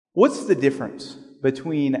What's the difference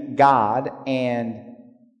between God and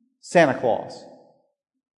Santa Claus?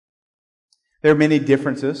 There are many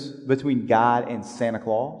differences between God and Santa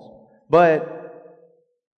Claus, but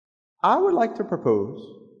I would like to propose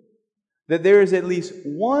that there is at least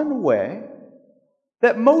one way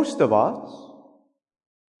that most of us,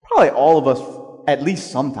 probably all of us at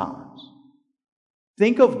least sometimes,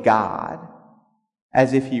 think of God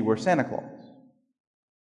as if He were Santa Claus.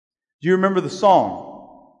 Do you remember the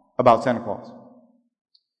song about Santa Claus?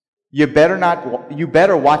 You better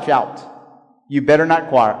watch out. You better not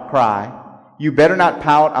cry. You better not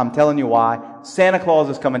pout. I'm telling you why. Santa Claus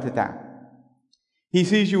is coming to town. He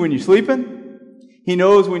sees you when you're sleeping. He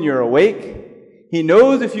knows when you're awake. He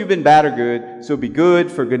knows if you've been bad or good, so be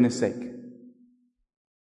good for goodness sake.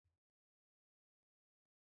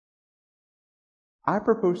 I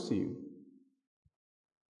propose to you,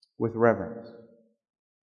 with reverence,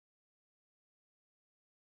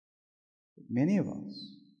 many of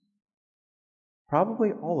us,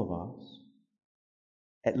 probably all of us,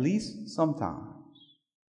 at least sometimes,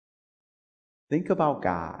 think about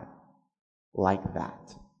God like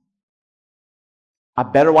that. I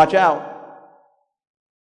better watch out.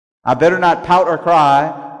 I better not pout or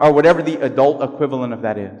cry, or whatever the adult equivalent of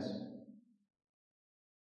that is.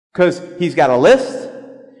 Because He's got a list,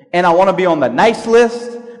 and I want to be on the nice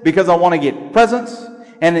list because I want to get presents.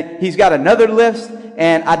 And He's got another list,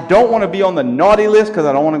 and I don't want to be on the naughty list because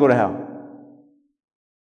I don't want to go to hell.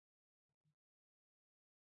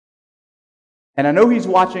 And I know He's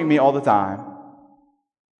watching me all the time.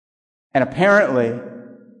 And apparently,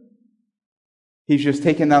 He's just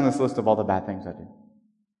taking down this list of all the bad things I do.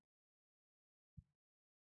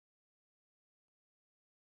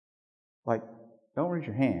 Like, don't raise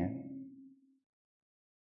your hand.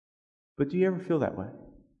 But do you ever feel that way?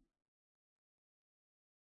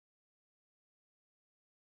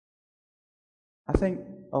 I think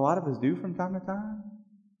a lot of us do from time to time.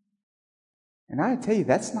 And I tell you,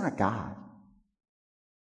 that's not God.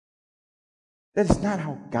 That is not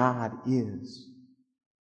how God is.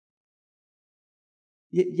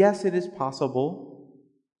 Yes, it is possible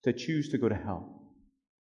to choose to go to hell.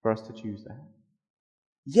 For us to choose that.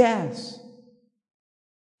 Yes,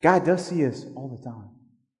 God does see us all the time.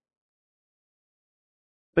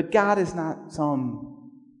 But God is not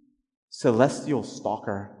some celestial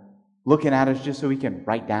stalker looking at us just so He can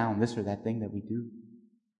write down this or that thing that we do.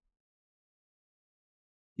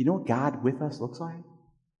 You know what God with us looks like?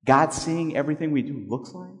 God seeing everything we do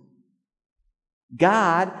looks like?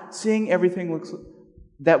 God seeing everything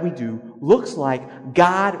that we do looks like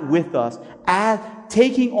God with us as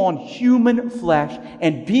taking on human flesh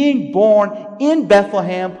and being born in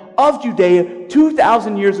Bethlehem of Judea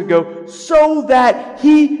 2,000 years ago so that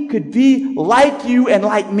He could be like you and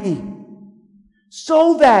like me.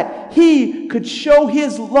 So that He could show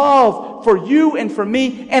His love for you and for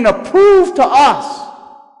me and approve to us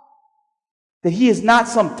that He is not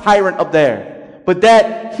some tyrant up there, but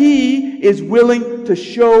that He is willing to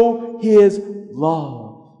show His love.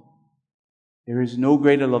 There is no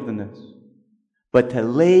greater love than this, but to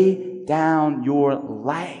lay down your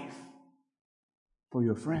life for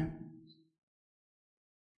your friends.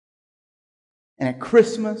 And at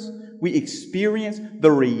Christmas, we experience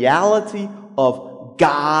the reality of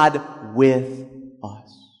God with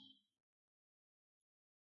us.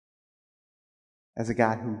 As a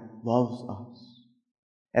God who loves us.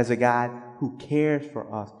 As a God who cares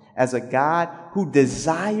for us. As a God who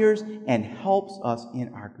desires and helps us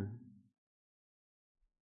in our good.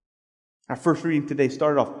 Our first reading today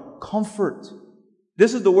started off, comfort.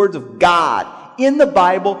 This is the words of God in the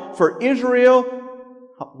Bible for Israel.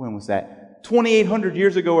 When was that? 2,800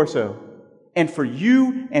 years ago or so. And for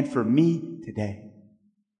you and for me today.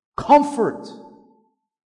 Comfort.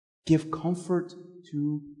 Give comfort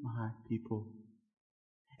to my people.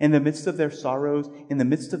 In the midst of their sorrows, in the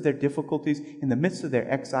midst of their difficulties, in the midst of their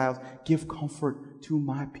exiles, give comfort to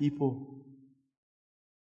my people.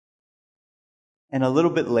 And a little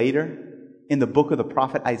bit later, in the book of the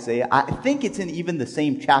prophet Isaiah, I think it's in even the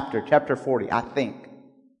same chapter, chapter 40, I think.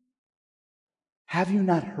 Have you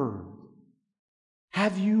not heard?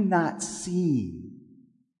 Have you not seen?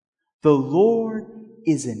 The Lord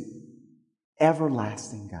is an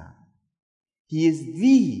everlasting God. He is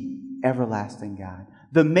the everlasting God,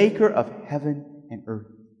 the maker of heaven and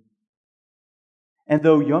earth. And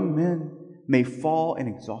though young men may fall in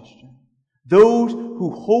exhaustion, those who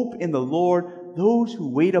hope in the Lord, those who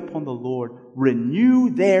wait upon the Lord, renew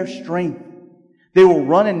their strength. They will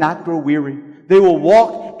run and not grow weary. They will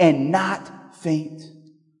walk and not faint.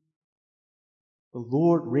 The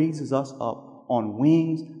Lord raises us up on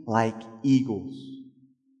wings like eagles.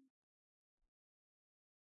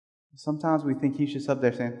 Sometimes we think He's just up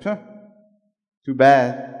there saying, too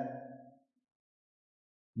bad.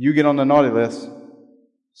 You get on the naughty list.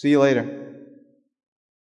 See you later.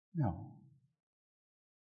 No.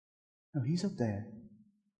 No, He's up there.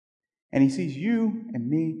 And He sees you and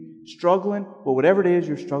me struggling with whatever it is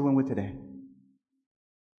you're struggling with today.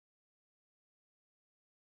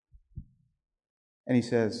 And He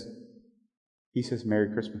says,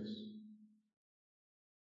 Merry Christmas.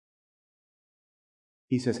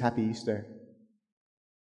 He says, Happy Easter.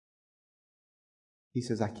 He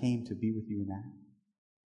says, I came to be with you in that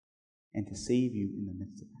and to save you in the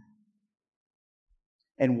midst of that.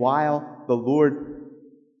 And while the Lord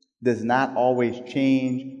does not always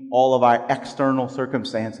change all of our external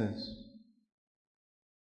circumstances,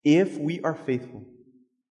 if we are faithful,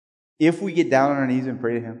 if we get down on our knees and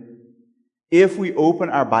pray to Him, if we open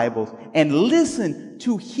our Bibles and listen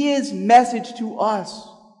to His message to us,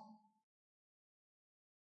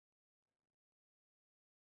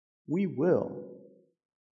 we will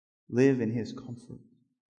live in His comfort.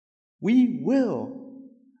 We will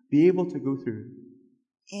be able to go through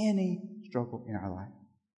any struggle in our life.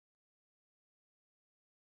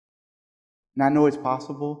 And I know it's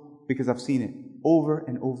possible because I've seen it over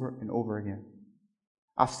and over and over again.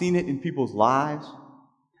 I've seen it in people's lives.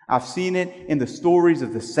 I've seen it in the stories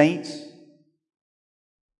of the saints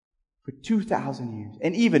for 2,000 years,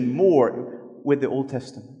 and even more with the Old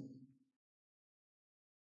Testament.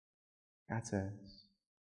 God says,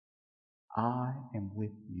 I am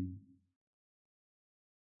with you.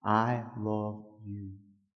 I love you.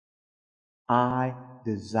 I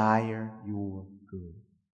desire your good.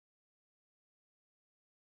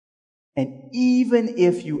 And even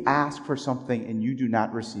if you ask for something and you do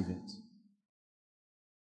not receive it,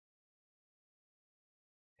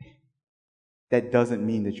 that doesn't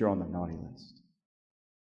mean that you're on the naughty list.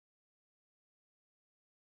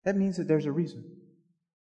 That means that there's a reason.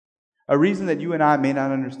 A reason that you and I may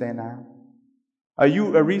not understand now. A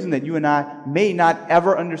reason that you and I may not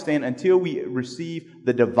ever understand until we receive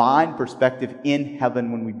the divine perspective in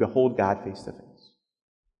heaven when we behold God face to face.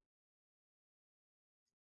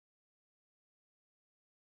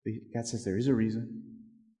 God says there is a reason.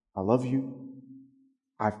 I love you.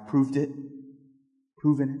 I've proved it.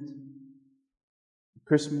 Proven it. At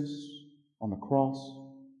Christmas, on the cross,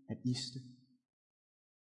 at Easter.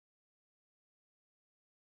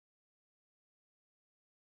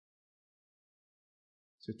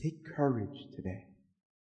 So take courage today.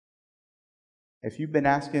 If you've been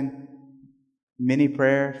asking many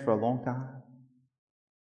prayers for a long time,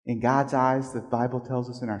 in God's eyes, the Bible tells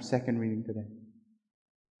us in our second reading today,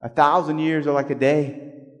 1,000 years are like a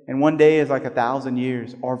day, and one day is like 1,000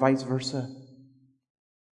 years, or vice versa.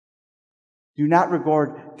 Do not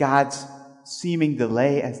regard God's seeming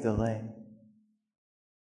delay as delay.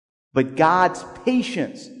 But God's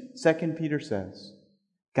patience, 2 Peter says,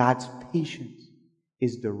 God's patience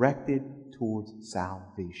is directed towards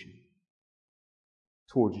salvation,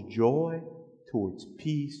 towards joy, towards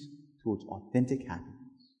peace, towards authentic happiness.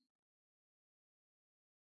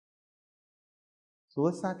 So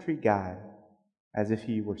let's not treat God as if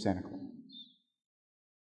He were Santa Claus.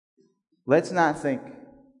 Let's not think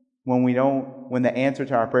when the answer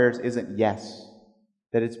to our prayers isn't yes,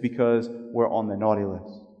 that it's because we're on the naughty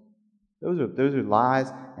list. Those are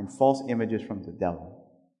lies and false images from the devil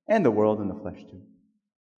and the world and the flesh too.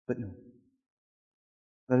 But no.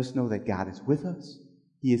 Let us know that God is with us.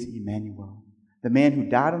 He is Emmanuel, the man who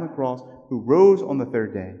died on the cross, who rose on the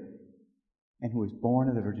third day, and who was born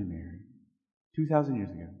of the Virgin Mary 2,000 years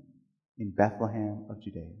ago in Bethlehem of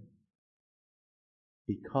Judea,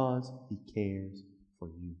 because He cares for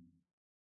you.